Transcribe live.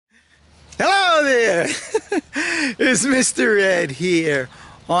there. It's Mr. Ed here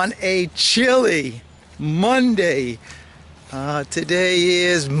on a chilly Monday. Today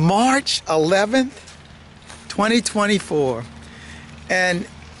is March 11th, 2024. And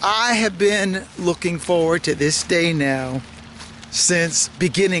I have been looking forward to this day now since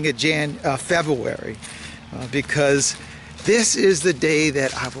beginning of February. Because this is the day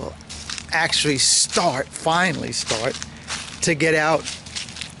that I will actually finally start to get out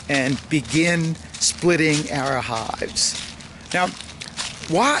and begin splitting our hives. Now,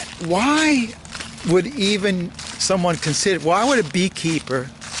 why would even someone consider, why would a beekeeper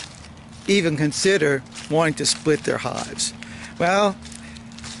even consider wanting to split their hives? Well,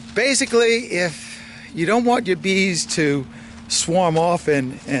 basically, if you don't want your bees to swarm off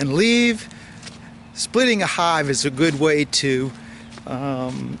and leave, splitting a hive is a good way to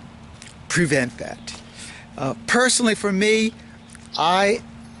prevent that. Personally, for me, I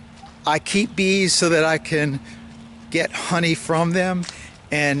keep bees so that I can get honey from them,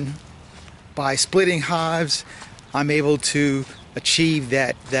 and by splitting hives, I'm able to achieve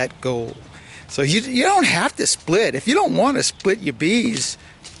that goal. So you don't have to split. If you don't want to split your bees,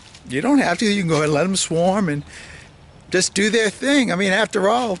 you don't have to. You can go ahead and let them swarm and just do their thing. I mean, after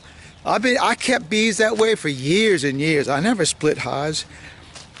all, I kept bees that way for years and years. I never split hives.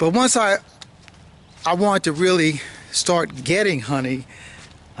 But once I wanted to really start getting honey,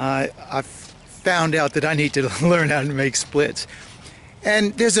 I found out that I need to learn how to make splits.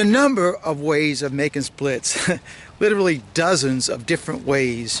 And there's a number of ways of making splits. Literally dozens of different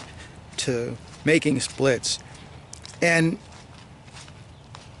ways to making splits. And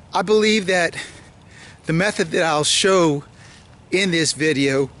I believe that the method that I'll show in this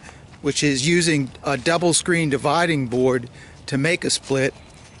video, which is using a double screen dividing board to make a split,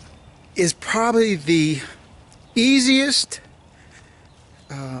 is probably the easiest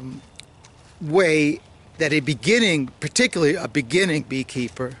way that particularly a beginning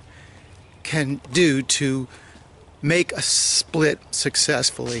beekeeper, can do to make a split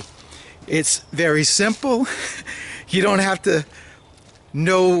successfully. It's very simple. You don't have to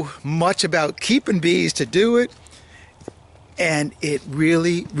know much about keeping bees to do it, and it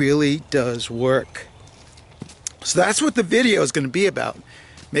really, really does work. So that's what the video is going to be about,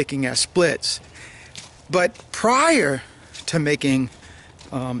 making our splits. But prior to making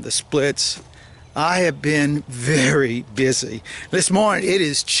the splits, I have been very busy. This morning it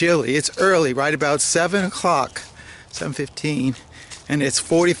is chilly. It's early, right about 7 o'clock, 7:15, and it's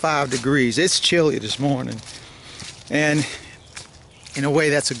 45 degrees. It's chilly this morning. And in a way,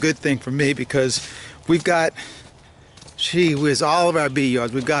 that's a good thing for me, because we've got, gee whiz, all of our bee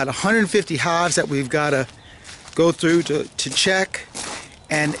yards. We've got 150 hives that we've got to go through to check.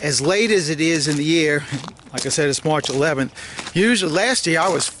 And as late as it is in the year, like I said, it's March 11th. Usually, last year I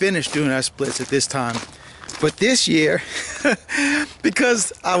was finished doing our splits at this time. But this year,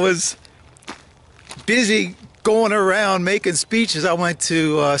 because I was busy going around making speeches, I went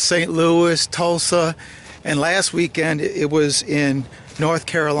to St. Louis, Tulsa, and last weekend it was in North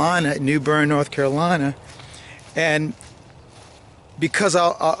Carolina, New Bern, North Carolina. And because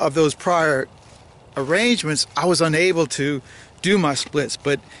of those prior arrangements, I was unable to do my splits.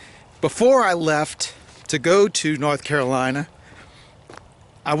 But before I left to go to North Carolina,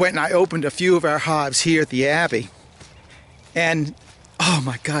 I went and I opened a few of our hives here at the Abbey. And oh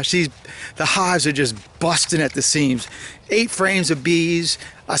my gosh, the hives are just busting at the seams. 8 frames of bees.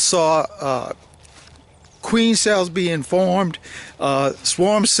 I saw queen cells being formed,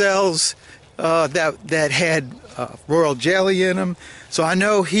 swarm cells that had royal jelly in them. So I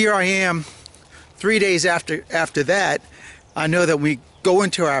know here I am 3 days after that. I know that we go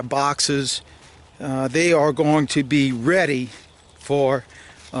into our boxes, they are going to be ready for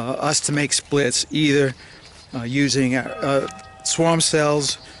us to make splits, either using swarm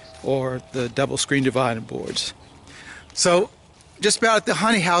cells or the double screen dividing boards. So just about at the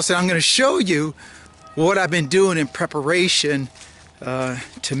honey house, and I'm going to show you what I've been doing in preparation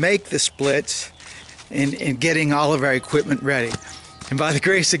to make the splits and getting all of our equipment ready. And by the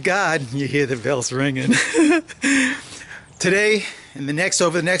grace of God, you hear the bells ringing. Today,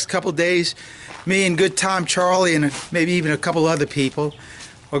 over the next couple days, me and Good Time Charlie and maybe even a couple other people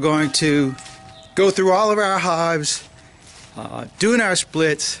are going to go through all of our hives, doing our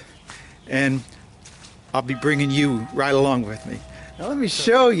splits, and I'll be bringing you right along with me. Now let me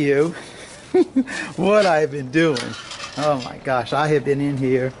show you what I've been doing. Oh my gosh, I have been in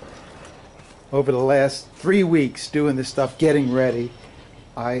here over the last 3 weeks doing this stuff, getting ready.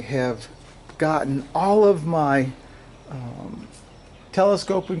 I have gotten all of my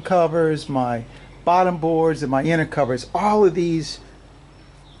telescoping covers, my bottom boards, and my inner covers, all of these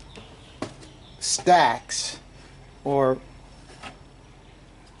stacks or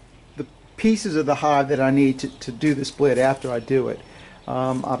the pieces of the hive that I need to do the split after I do it.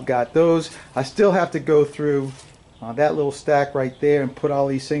 I've got those. I still have to go through that little stack right there and put all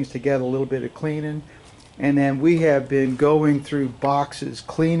these things together, a little bit of cleaning. And then we have been going through boxes,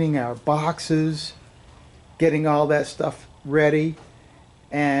 cleaning our boxes, getting all that stuff ready.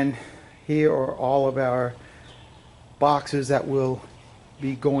 And here are all of our boxes that will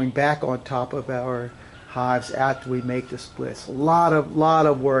be going back on top of our hives after we make the splits. A lot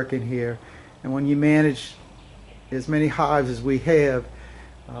of work in here. And when you manage as many hives as we have,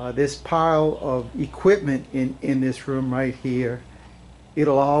 this pile of equipment in this room right here,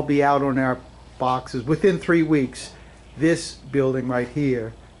 it'll all be out on our boxes. Within 3 weeks, this building right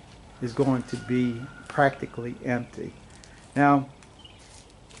here is going to be practically empty. Now,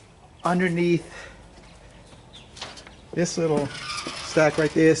 underneath this little stack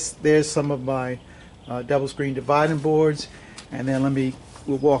right there, there's some of my double screen dividing boards. And then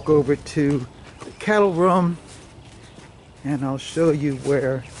we'll walk over to the kettle room and I'll show you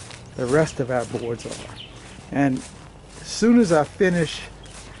where the rest of our boards are. And as soon as I finish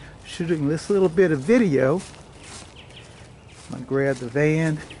shooting this little bit of video, I'm gonna grab the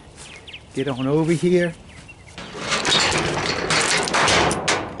van, get on over here.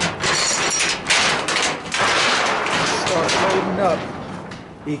 Start loading up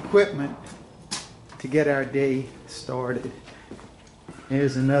equipment to get our day started.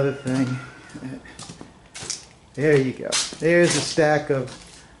 Here's another thing. There you go. There's a stack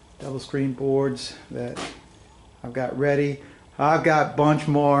of double screen boards that I've got ready. I've got a bunch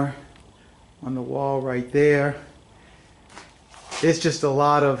more on the wall right there. It's just a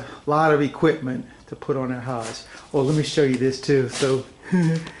lot of equipment to put on our hives. Oh, let me show you this too. So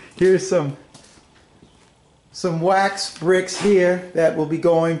here's some wax bricks here that will be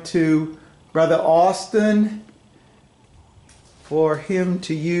going to Brother Austin for him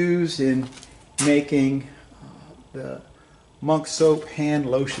to use in making the Monk Soap hand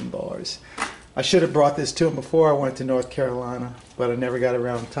lotion bars. I should have brought this to him before I went to North Carolina, but I never got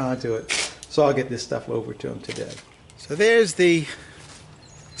around time to it. So I'll get this stuff over to him today. So there's the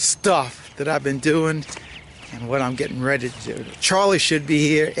stuff that I've been doing and what I'm getting ready to do. Charlie should be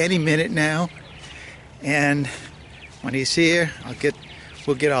here any minute now, and when he's here,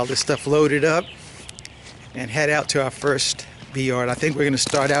 we'll get all this stuff loaded up and head out to our first bee yard. I think we're going to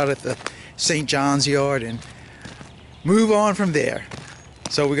start out at the St. John's yard and move on from there.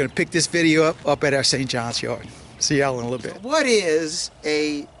 So we're going to pick this video up at our St. John's yard. See y'all in a little bit. What is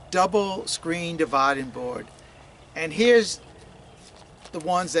a double screen dividing board? And here's the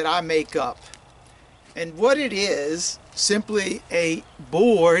ones that I make up. And what it is, simply a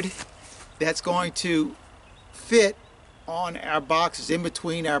board that's going to fit on our boxes, in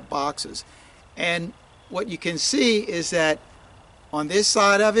between our boxes. And what you can see is that on this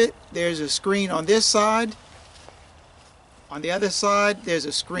side of it, there's a screen on this side. On the other side, there's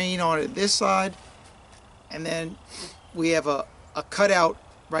a screen on this side. And then we have a cutout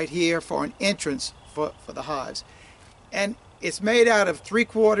right here for an entrance for the hives. And it's made out of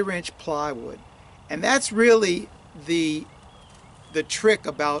 3/4 inch plywood. And that's really the trick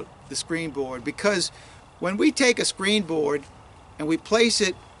about the screen board, because when we take a screen board and we place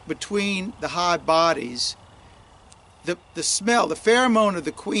it between the hive bodies, the smell, the pheromone of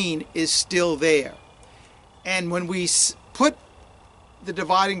the queen is still there. And when we put the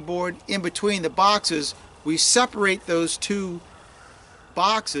dividing board in between the boxes, we separate those two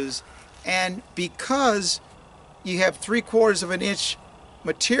boxes, and because you have 3/4 inch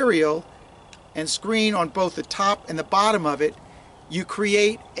material and screen on both the top and the bottom of it, you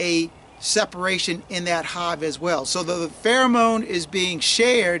create a separation in that hive as well. So the pheromone is being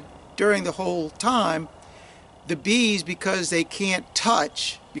shared during the whole time. The bees, because they can't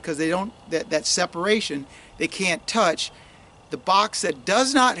touch, because they don't, that separation, they can't touch. The box that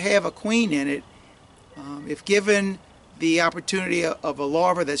does not have a queen in it, if given the opportunity of a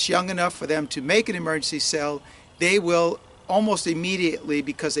larva that's young enough for them to make an emergency cell, they will almost immediately,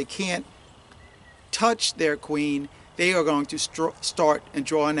 because they can't touch their queen, they are going to start and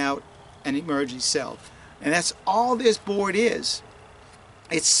drawing out an emergency cell. And that's all this board is.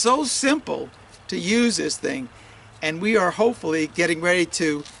 It's so simple to use this thing, and we are hopefully getting ready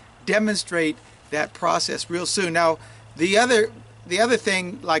to demonstrate that process real soon. Now, the other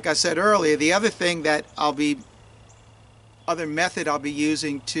thing, like I said earlier, the other thing that other method I'll be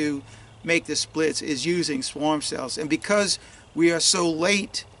using to make the splits is using swarm cells. And because we are so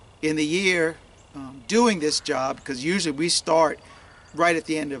late in the year doing this job, because usually we start right at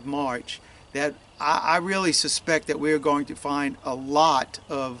the end of March, that I really suspect that we're going to find a lot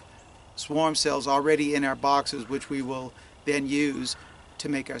of swarm cells already in our boxes, which we will then use to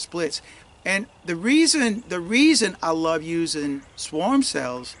make our splits. And the reason I love using swarm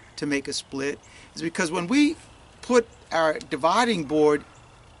cells to make a split is because when we put our dividing board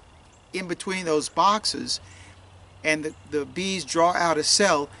in between those boxes and the bees draw out a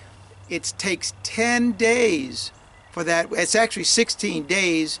cell, it takes 10 days for that. It's actually 16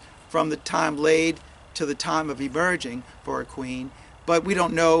 days from the time laid to the time of emerging for a queen, but we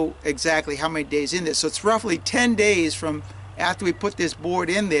don't know exactly how many days in this. So it's roughly 10 days from after we put this board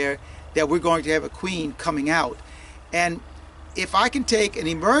in there that we're going to have a queen coming out. And if I can take an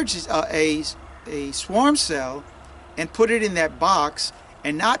a swarm cell and put it in that box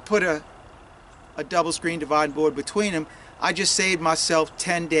and not put a double screen dividing board between them, I just saved myself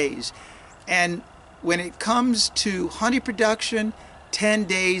 10 days. And when it comes to honey production, 10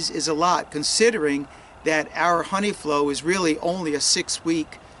 days is a lot, considering that our honey flow is really only a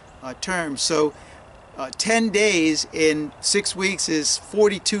 6-week term. So 10 days in 6 weeks is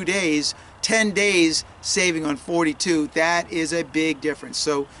 42 days. 10 days saving on 42, that is a big difference.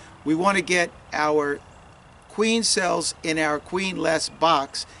 So we want to get our queen cells in our queen-less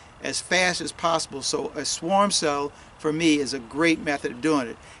box as fast as possible. So a swarm cell for me is a great method of doing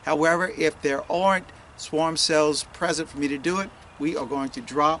it. However, if there aren't swarm cells present for me to do it, we are going to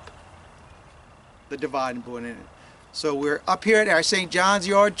drop the dividing board in it. So we're up here at our St. John's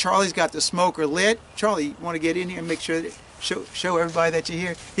yard. Charlie's got the smoker lit. Charlie, you want to get in here and make sure that show everybody that you're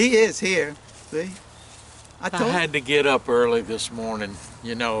here? He is here. See? I had to get up early this morning.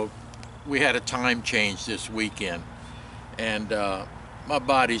 You know, we had a time change this weekend, and my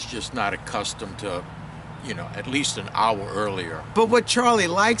body's just not accustomed to, you know, at least an hour earlier. But what Charlie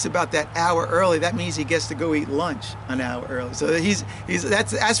likes about that hour early, that means he gets to go eat lunch an hour early. So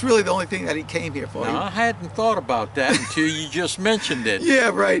that's really the only thing that he came here for. No, I hadn't thought about that until you just mentioned it. Yeah,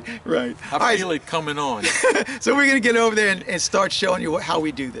 right. I feel it coming on. So we're going to get over there and start showing you how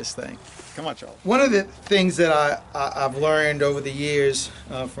we do this thing. Come on, Charlie. One of the things that I've learned over the years,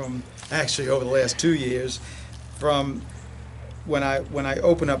 over the last 2 years, from when I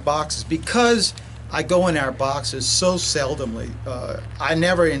open up boxes, because I go in our boxes so seldomly. I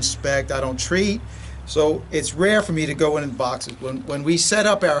never inspect, I don't treat, so it's rare for me to go in the boxes. When we set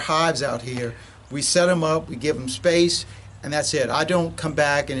up our hives out here, we set them up, we give them space, and that's it. I don't come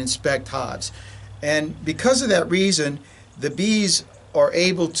back and inspect hives. And because of that reason, the bees are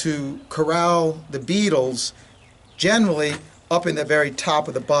able to corral the beetles generally up in the very top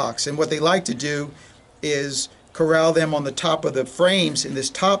of the box. And what they like to do is corral them on the top of the frames in this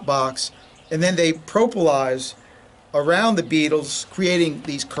top box, and then they propolize around the beetles, creating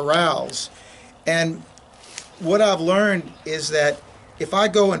these corrals. And what I've learned is that if I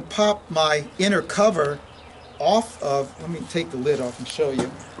go and pop my inner cover off of, let me take the lid off and show you.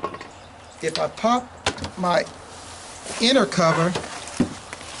 If I pop my inner cover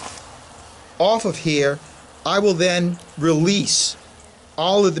off of here, I will then release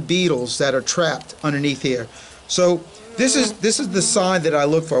all of the beetles that are trapped underneath here. So this is the sign that I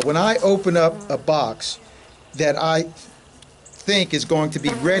look for. When I open up a box that I think is going to be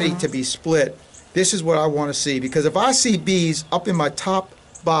ready to be split, this is what I want to see. Because if I see bees up in my top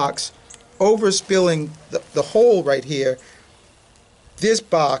box overspilling the hole right here, this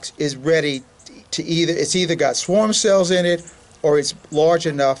box is ready to it's either got swarm cells in it or it's large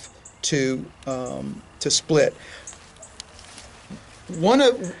enough to split. One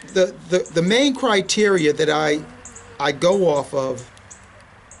of the main criteria that I go off of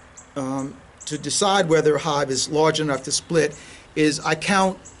to decide whether a hive is large enough to split is I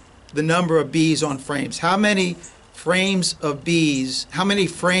count the number of bees on frames. How many frames of bees, how many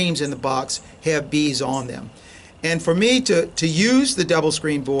frames in the box have bees on them? And for me to use the double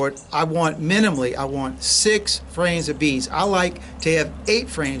screen board, I want minimally, I want 6 frames of bees. I like to have 8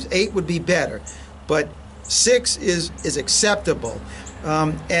 frames. 8 would be better, but 6 is acceptable.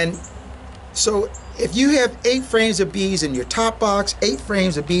 And so if you have 8 frames of bees in your top box, 8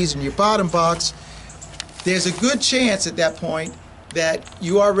 frames of bees in your bottom box, there's a good chance at that point that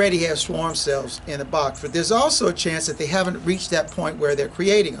you already have swarm cells in the box. But there's also a chance that they haven't reached that point where they're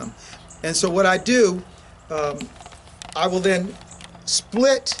creating them. And so what I do, I will then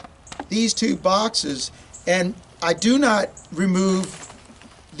split these 2 boxes, and I do not remove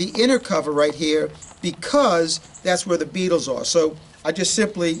the inner cover right here because that's where the beetles are. So I just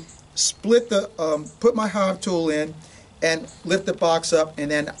simply split put my hive tool in and lift the box up,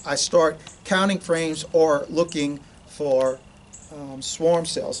 and then I start counting frames or looking for swarm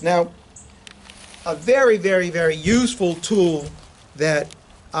cells. Now, a very, very, very useful tool that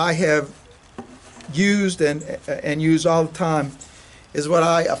I have used and use all the time is what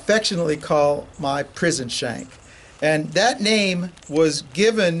I affectionately call my prison shank. And that name was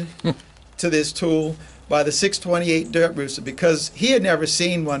given to this tool by the 628 dirt rooster because he had never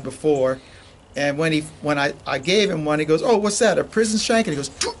seen one before. And when I gave him one, he goes, "Oh, what's that? A prison shank?" And he goes,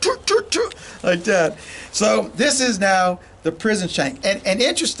 "Toot, toot, toot, toot," like that. So this is now the prison shank. And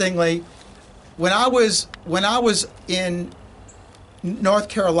interestingly, when I was in North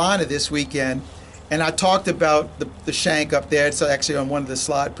Carolina this weekend, and I talked about the shank up there, it's actually on one of the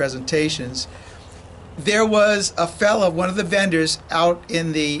slide presentations, there was a fella, one of the vendors out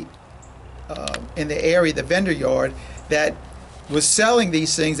in the area, the vendor yard, that was selling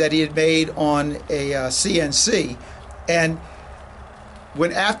these things that he had made on a CNC. And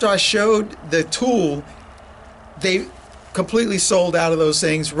after I showed the tool, they completely sold out of those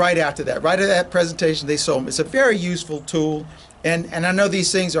things right after that. Right at that presentation, they sold them. It's a very useful tool, and I know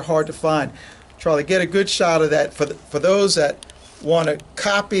these things are hard to find. Try to get a good shot of that for those that want to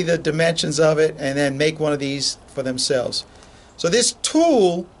copy the dimensions of it and then make one of these for themselves. So this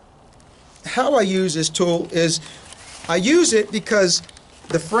tool, how I use this tool is I use it because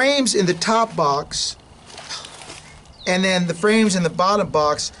the frames in the top box and then the frames in the bottom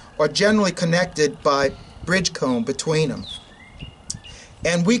box are generally connected by bridge comb between them.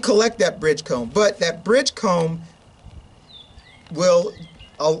 And we collect that bridge comb, but that bridge comb will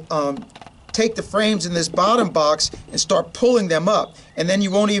take the frames in this bottom box and start pulling them up, and then you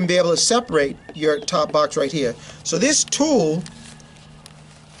won't even be able to separate your top box right here. So this tool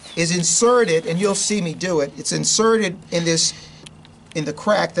is inserted, and you'll see me do it. It's inserted in the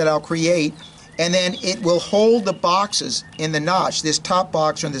crack that I'll create, and then it will hold the boxes in the notch, this top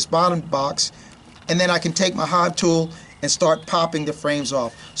box and this bottom box, and then I can take my hive tool and start popping the frames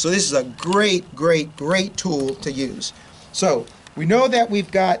off. So this is a great, great, great tool to use. So we know that we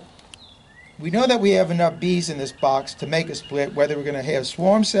have enough bees in this box to make a split. Whether we're going to have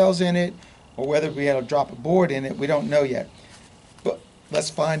swarm cells in it or whether we have to drop a board in it, we don't know yet. But let's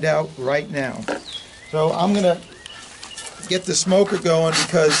find out right now. So I'm going to get the smoker going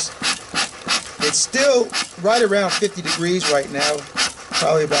because it's still right around 50 degrees right now,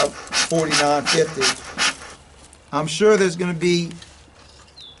 probably about 49, 50. I'm sure there's going to be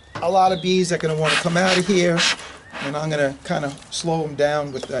a lot of bees that are going to want to come out of here, and I'm going to kind of slow them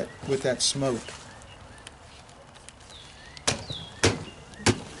down with that smoke.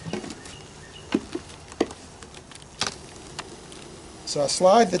 So I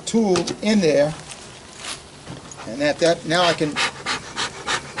slide the tool in there, and now I can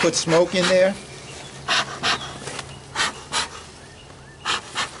put smoke in there.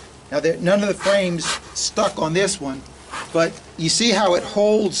 Now none of the frames stuck on this one, but you see how it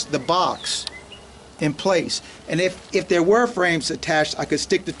holds the box in place. And if there were frames attached, I could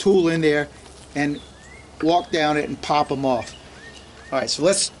stick the tool in there and walk down it and pop them off. All right, so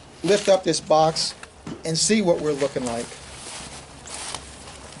let's lift up this box and see what we're looking like.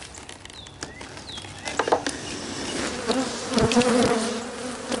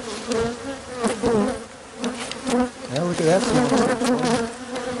 Now look at that smoke.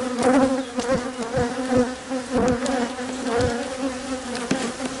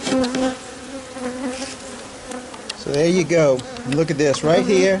 So there you go. And look at this right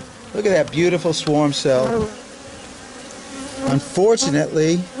here. Look at that beautiful swarm cell.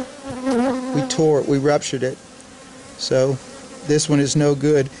 Unfortunately, we tore it, we ruptured it. So this one is no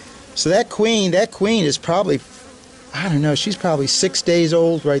good. So that queen is probably, I don't know, she's probably 6 days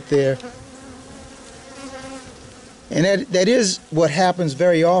old right there. And that is what happens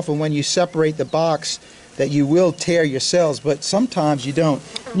very often when you separate the box, that you will tear your cells, but sometimes you don't.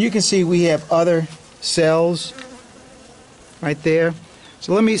 And you can see we have other cells right there.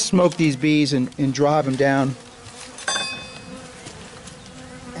 So let me smoke these bees and drive them down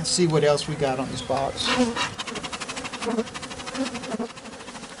and see what else we got on this box.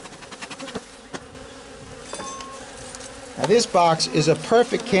 Now this box is a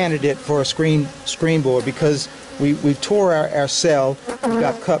perfect candidate for a screen board because we tore our cell, we've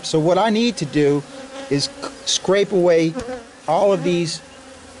got cups. So what I need to do is scrape away all of these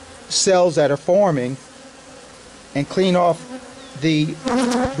cells that are forming and clean off the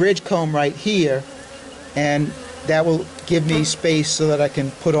bridge comb right here, and that will give me space so that I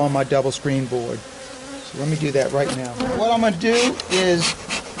can put on my double screen board. So let me do that right now. What I'm going to do is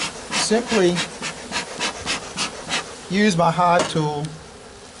simply use my hive tool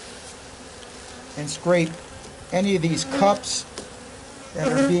and scrape any of these cups that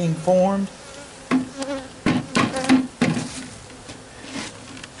are being formed.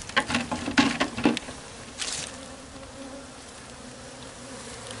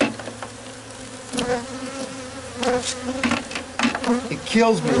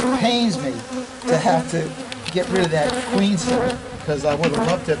 kills me, it pains me to have to get rid of that queen cell, because I would have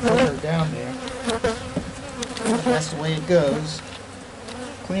loved to put her down there. That's the way it goes.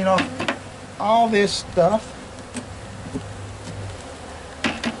 Clean off all this stuff.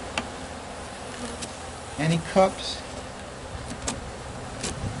 Any cups.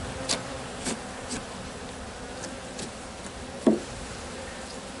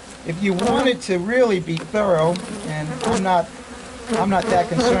 If you wanted to really be thorough, and I'm not that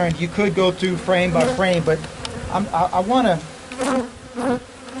concerned, you could go through frame by frame, but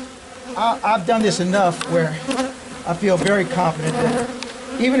I've done this enough where I feel very confident that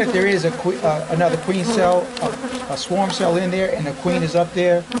even if there is another queen cell, a swarm cell in there, and the queen is up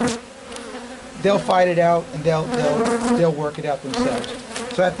there, they'll fight it out and they'll work it out themselves.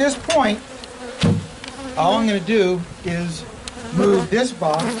 So at this point, all I'm going to do is move this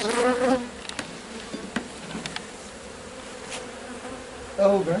box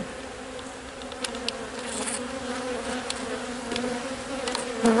over.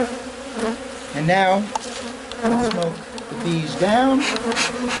 And now, smoke the bees down.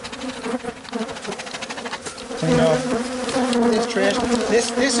 Clean off this trash.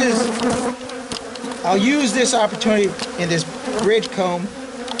 This is, I'll use this opportunity in this bridge comb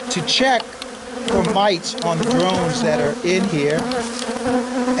to check for mites on the drones that are in here.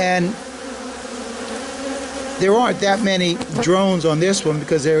 And there aren't that many drones on this one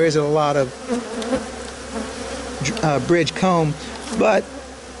because there isn't a lot of bridge comb, but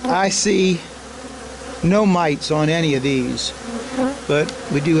I see no mites on any of these, but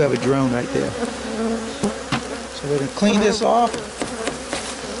we do have a drone right there. So we're going to clean this off.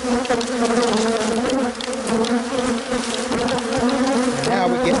 And now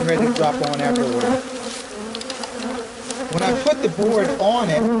we're getting ready to drop on our board. When I put the board on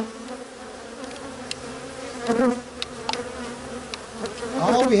it,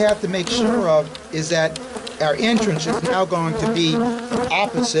 all we have to make sure of is that our entrance is now going to be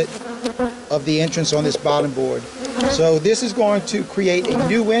opposite of the entrance on this bottom board. So this is going to create a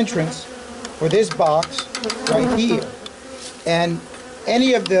new entrance for this box right here. And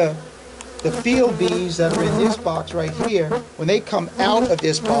any of the field bees that are in this box right here, when they come out of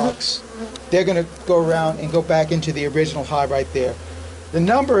this box, they're going to go around and go back into the original hive right there. The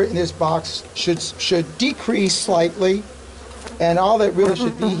number in this box should decrease slightly, and all that really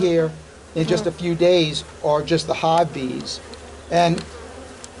should be here in just a few days are just the hive bees. And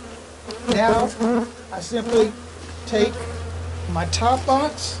now I simply take my top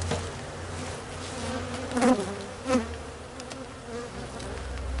box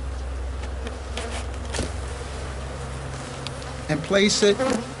and place it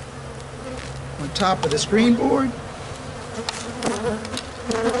on top of the screen board.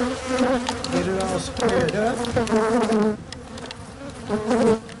 Get it all squared up.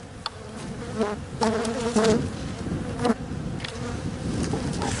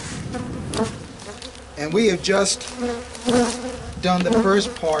 And we have just done the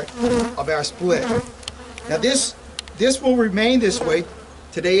first part of our split. Now this will remain this way.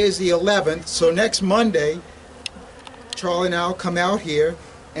 Today is the 11th, so next Monday Charlie and I will come out here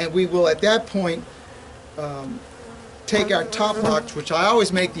and we will at that point take our top box, which I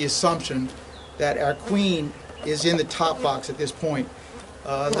always make the assumption that our queen is in the top box at this point.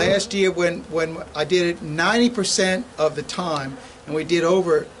 Last year when I did it 90% of the time, and we did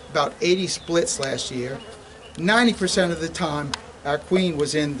over about 80 splits last year, 90% of the time our queen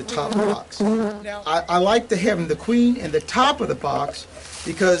was in the top box. Now I like to have the queen in the top of the box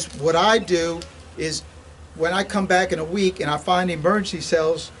because what I do is when I come back in a week and I find emergency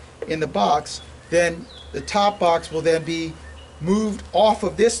cells in the box, then the top box will then be moved off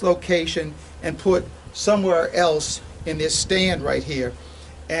of this location and put somewhere else in this stand right here.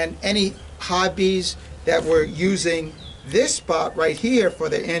 And any hive bees that were using this spot right here for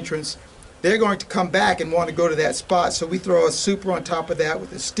their entrance, they're going to come back and want to go to that spot. So we throw a super on top of that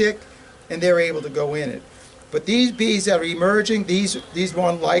with a stick and they're able to go in it. But these bees that are emerging, these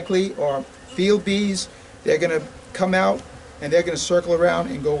more likely are field bees. They're going to come out and they're going to circle around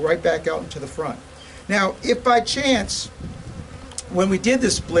and go right back out into the front. Now, if by chance, when we did the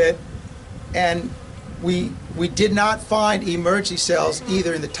split and we did not find emergency cells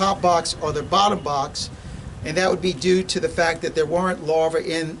either in the top box or the bottom box, and that would be due to the fact that there weren't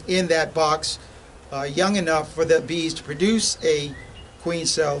larvae in that box young enough for the bees to produce a queen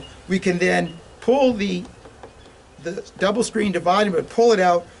cell, we can then pull the double screen dividing, but pull it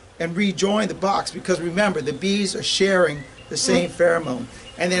out and rejoin the box, because remember, the bees are sharing the same pheromone.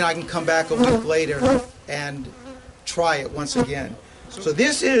 And then I can come back a week later and try it once again. So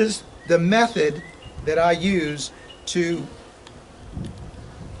this is the method that I use to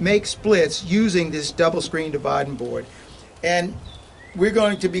make splits using this double screen dividing board. And we're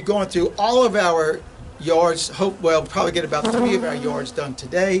going to be going through all of our yards. We'll probably get about 3 of our yards done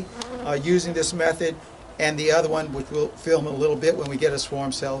today using this method, and the other one, which we'll film a little bit when we get a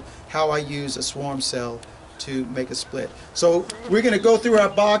swarm cell, how I use a swarm cell to make a split. So we're going to go through our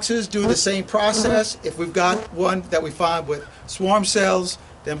boxes, do the same process. If we've got one that we find with swarm cells,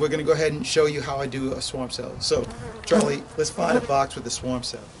 then we're going to go ahead and show you how I do a swarm cell. So Charlie, let's find a box with a swarm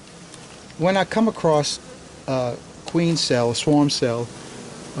cell. When I come across a queen cell, a swarm cell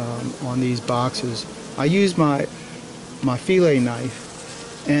on these boxes, I use my fillet knife,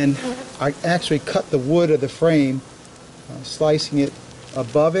 and I actually cut the wood of the frame, slicing it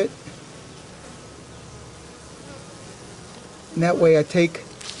above it. And that way I take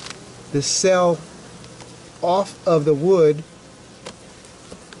the cell off of the wood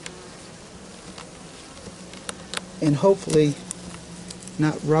and hopefully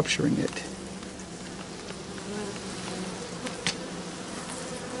not rupturing it.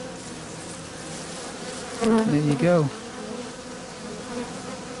 There you go.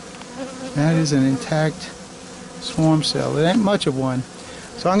 That is an intact swarm cell. It ain't much of one.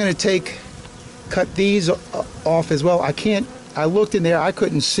 So I'm going to cut these off as well. I looked in there, I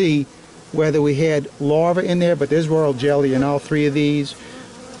couldn't see whether we had larvae in there, but there's royal jelly in all 3 of these.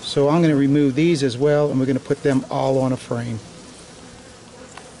 So I'm going to remove these as well, and we're going to put them all on a frame.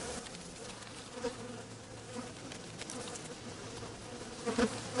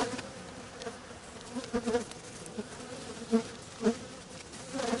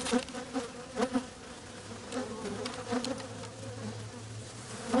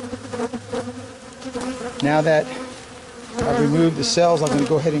 Now that I've removed the cells, I'm going to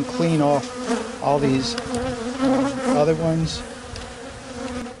go ahead and clean off all these other ones.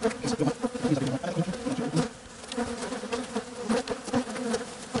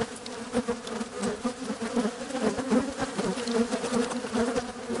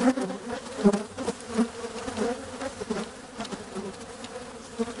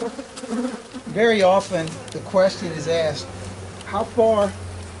 Very often the question is asked, how far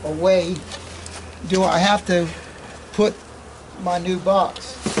away do I have to put my new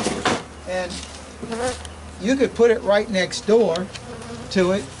box? And you could put it right next door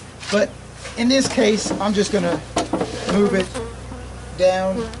to it, but in this case I'm just going to move it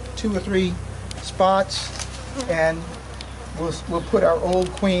down 2 or 3 spots, and we'll put our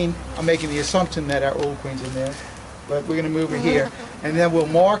old queen. I'm making the assumption that our old queen's in there, but we're going to move it here, and then we'll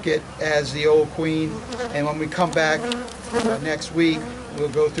mark it as the old queen, and when we come back next week we'll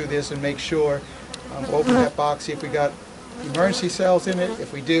go through this and make sure, open that box, see if we got emergency cells in it.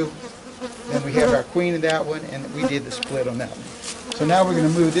 If we do, then we have our queen in that one, and we did the split on that one. So now we're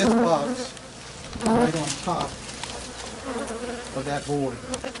going to move this box right on top of that board.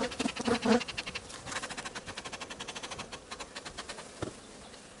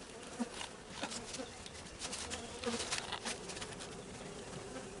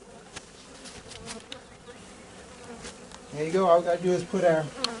 There you go. All we got to do is put our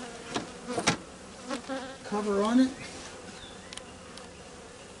cover on it.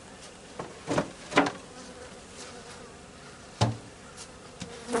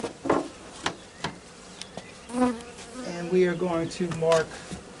 And we are going to mark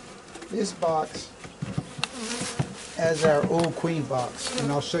this box as our old queen box,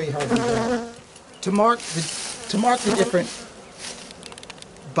 and I'll show you how to do that. To mark the different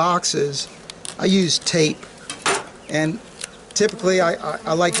boxes, I use tape, and typically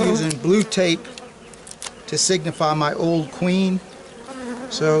I like using blue tape to signify my old queen.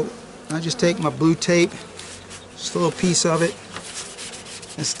 So I just take my blue tape, just a little piece of it,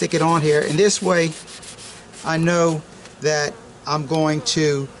 and stick it on here. And this way I know that I'm going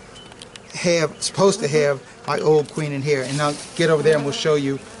to supposed to have my old queen in here. And I'll get over there and we'll show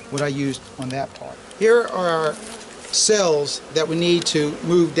you what I used on that part. Here are our cells that we need to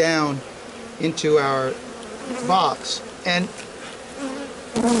move down into our box. And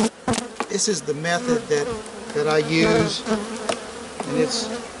this is the method that I use, and it's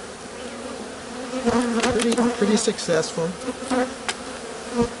pretty successful.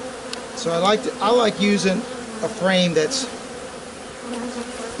 So I like using a frame that's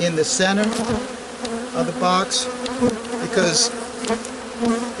in the center of the box, because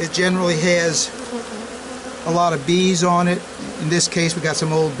it generally has a lot of bees on it. In this case we got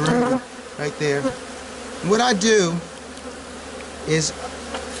some old brood right there. And what I do is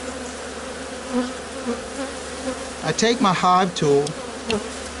I take my hive tool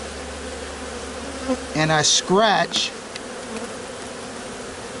and I scratch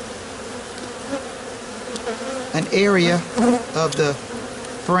an area of the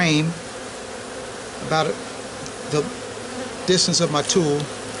frame about the distance of my tool,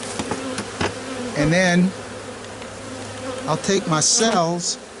 and then I'll take my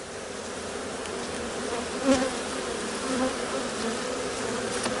cells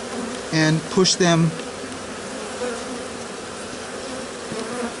and push them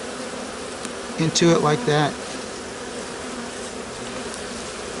into it like that.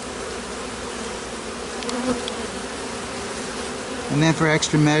 And then for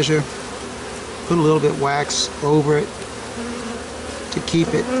extra measure, put a little bit wax over it to keep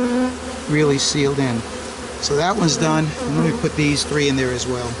it really sealed in. So that one's done, and let me put these 3 in there as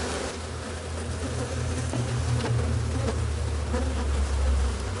well.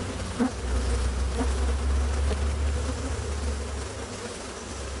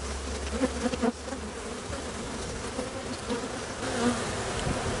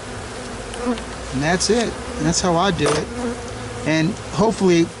 And that's it. And that's how I do it. And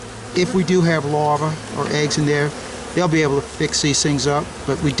hopefully, if we do have larvae or eggs in there, they'll be able to fix these things up.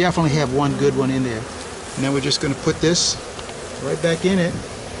 But we definitely have one good one in there. And then we're just going to put this right back in it.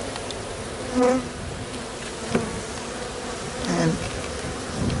 And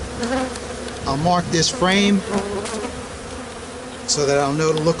I'll mark this frame so that I'll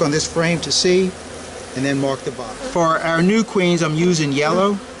know to look on this frame to see, and then mark the box. For our new queens, I'm using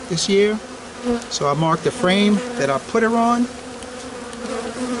yellow this year. So I mark the frame that I put her on.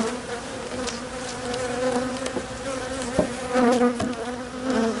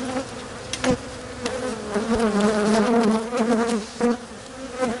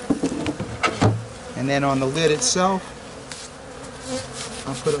 And then on the lid itself,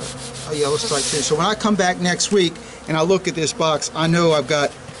 I'll put a yellow stripe too. So when I come back next week and I look at this box, I know I've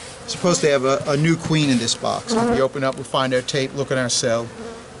got, supposed to have a new queen in this box. We open up, we find our tape, look at our cell,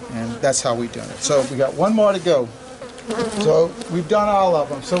 and that's how we've done it. So we got one more to go. So we've done all of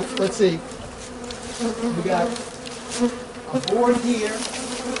them. So let's see. We got a board here.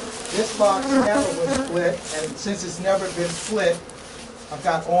 This box never was split, and since it's never been split, I've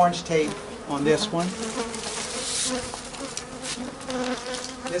got orange tape on this one.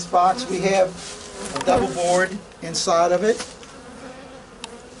 This box, we have a double board inside of it.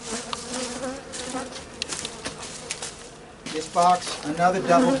 This box, another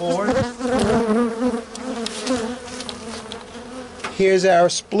double board. Here's our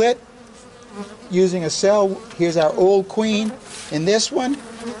split using a cell. Here's our old queen in this one.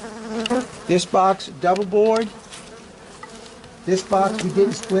 This box, double board. This box we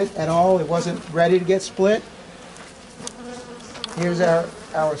didn't split at all. It wasn't ready to get split. Here's our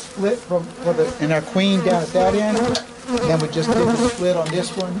split and our queen down at that end. And then we just did the split on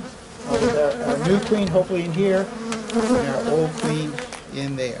this one with our new queen hopefully in here, and our old queen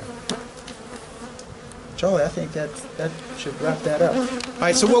in there. Charlie, I think that should wrap that up. All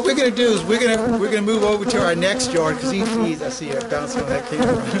right, so what we're going to do is we're going to move over to our next yard, because these I see are bouncing on that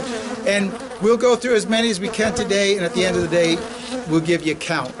camera, and we'll go through as many as we can today, and at the end of the day, we'll give you a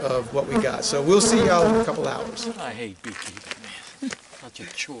count of what we got. So we'll see y'all in a couple hours. I hate beekeeping, man. Such a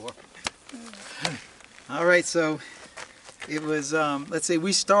chore. All right, so it was, let's see,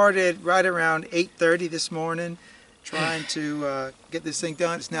 we started right around 8:30 this morning, trying to get this thing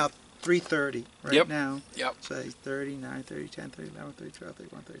done. It's now 3:30 right now. Yep. So 8:30, 9:30, 10:30, 11:30, 12:30,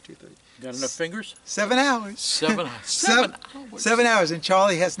 1:30, 2:30. Got enough fingers? 7 hours. 7 hours. 7 hours, and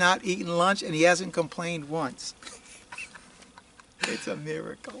Charlie has not eaten lunch, and he hasn't complained once. It's a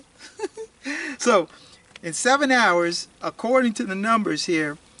miracle. So, in 7 hours, according to the numbers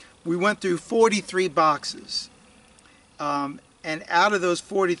here, we went through 43 boxes. And out of those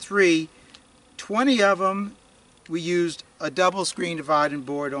 43, 20 of them we used a double screen dividing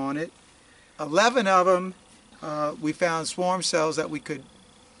board on it. 11 of them we found swarm cells that we could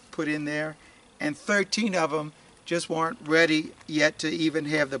put in there, and 13 of them just weren't ready yet to even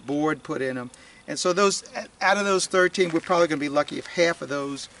have the board put in them. And so those, out of those 13, we're probably going to be lucky if half of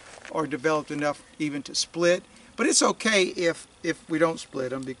those are developed enough even to split. But it's okay if we don't split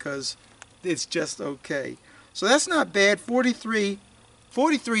them, because it's just okay. So that's not bad. 43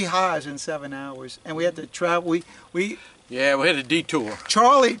 hives in 7 hours, and we had to travel. Yeah, we had a detour.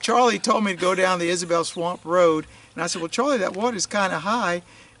 Charlie told me to go down the Isabel Swamp Road, and I said, well, Charlie, that water's kind of high.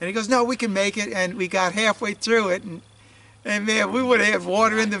 And he goes, no, we can make it. And we got halfway through it, and man, we would have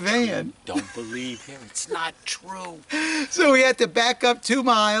water in the van. Don't believe him. It's not true. So we had to back up 2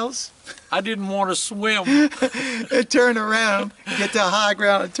 miles. I didn't want to swim. And turn around, get to high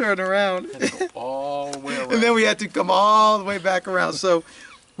ground and turn around. Had to go all the way around. And then we had to come all the way back around. So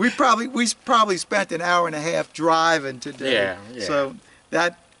we probably spent an hour and a half driving today. Yeah. So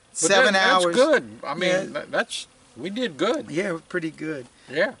that But 7 hours. That's good. I mean, Yeah. we did good. Yeah, pretty good.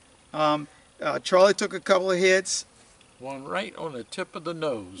 Yeah. Charlie took a couple of hits. One right on the tip of the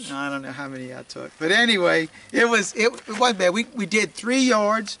nose. I don't know how many I took, but anyway, it wasn't bad. We did 3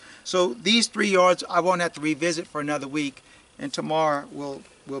 yards, so these 3 yards I won't have to revisit for another week, and tomorrow will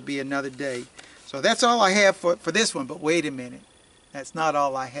be another day. So that's all I have for this one. But wait a minute, that's not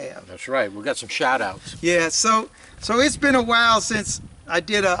all I have. That's right. We got some shout outs. Yeah. So it's been a while since I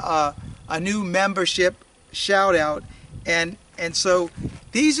did a new membership shout out, and so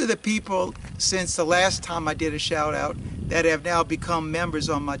these are the people since the last time I did a shout out that have now become members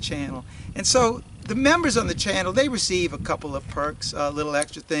on my channel. And so the members on the channel, they receive a couple of perks, little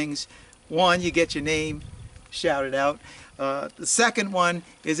extra things. One, you get your name shouted out. The second one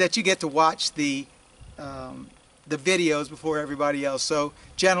is that you get to watch the videos before everybody else. So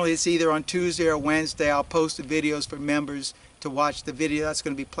generally it's either on Tuesday or Wednesday. I'll post the videos for members to watch the video. That's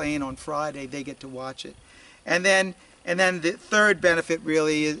going to be playing on Friday. They get to watch it. And then the third benefit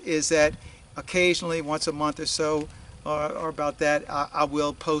really is that occasionally, once a month or so, or about that, I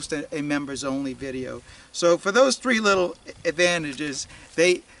will post a members only video. So for those 3 little advantages,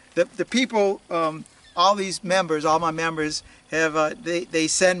 the people, all these members, all my members have, they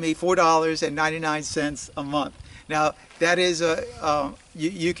send me $4.99 a month. Now that is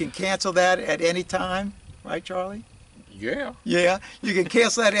you can cancel that at any time, right, Charlie? Yeah. Yeah, you can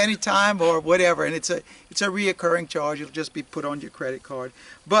cancel that any time or whatever, and it's a reoccurring charge. It'll just be put on your credit card.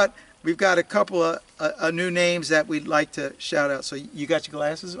 But we've got a couple of new names that we'd like to shout out. So you got your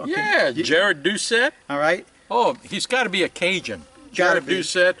glasses? Okay. Yeah, Jared Doucette. All right. Oh, he's got to be a Cajun. Gotta Jared be.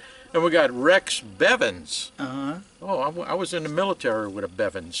 Doucette. And we got Rex Bevins. Uh-huh. Oh, I was in the military with a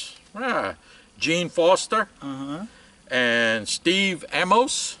Bevins. Gene Foster. Uh-huh. And Steve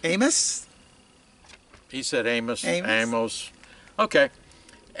Amos. Amos? He said Amos. Amos. Okay.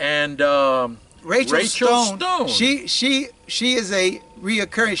 And Rachel Stone. She is a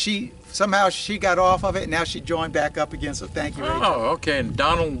reoccurring. She got off of it, and now she joined back up again. So thank you, Rachel. Oh, okay. And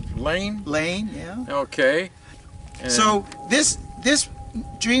Donald Lane. Lane, yeah. Okay. And So this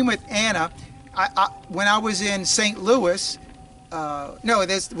Dream with Anna, when I was in St. Louis,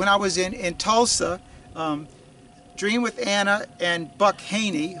 when I was in Tulsa, Dream with Anna and Buck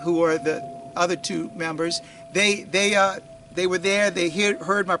Haney, who are the other 2 members, they were there. They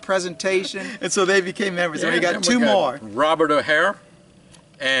heard my presentation, and so they became members. And we got 2 more. Robert O'Hare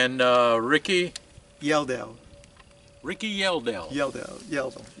and Ricky Yeldell. Yeldell.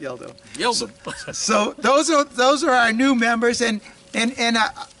 So those are our new members, and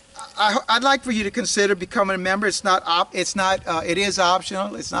I'd like for you to consider becoming a member. It is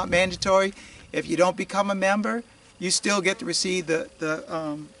optional. It's not mandatory. If you don't become a member, you still get to receive the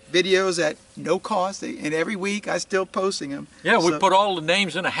videos at no cost, and every week I still posting them. Yeah, we put all the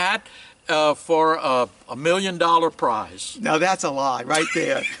names in a hat for a $1 million prize. Now that's a lie right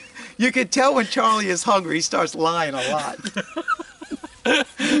there. You can tell when Charlie is hungry, he starts lying a lot.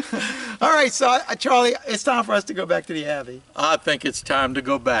 All right, so Charlie, it's time for us to go back to the Abbey. I think it's time to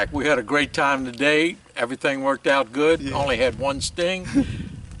go back. We had a great time today. Everything worked out good. Yeah. Only had 1 sting.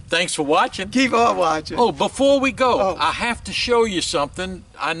 Thanks for watching. Keep on watching. Oh, before we go, I have to show you something.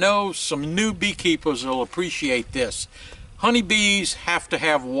 I know some new beekeepers will appreciate this. Honeybees have to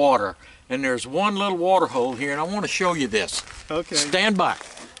have water, and there's one little water hole here, and I want to show you this. Okay. Stand by.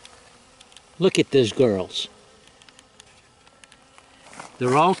 Look at these girls.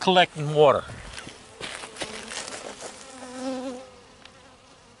 They're all collecting water.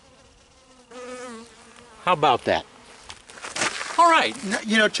 How about that? All right.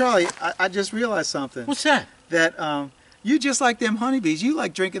 You know, Charlie, I just realized something. What's that? That you just like them honeybees. You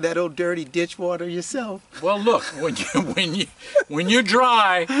like drinking that old dirty ditch water yourself. Well, look, when you're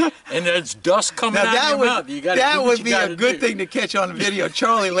dry and there's dust coming out of your mouth, you got to do that what would you be gotta a good do. thing to catch on the video.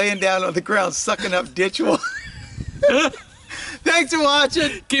 Charlie laying down on the ground sucking up ditch water. Thanks for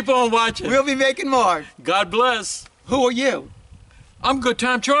watching. Keep on watching. We'll be making more. God bless. Who are you? I'm Good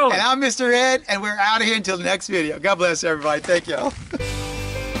Time Charlie. And I'm Mr. Ed, and we're out of here until the next video. God bless everybody. Thank y'all.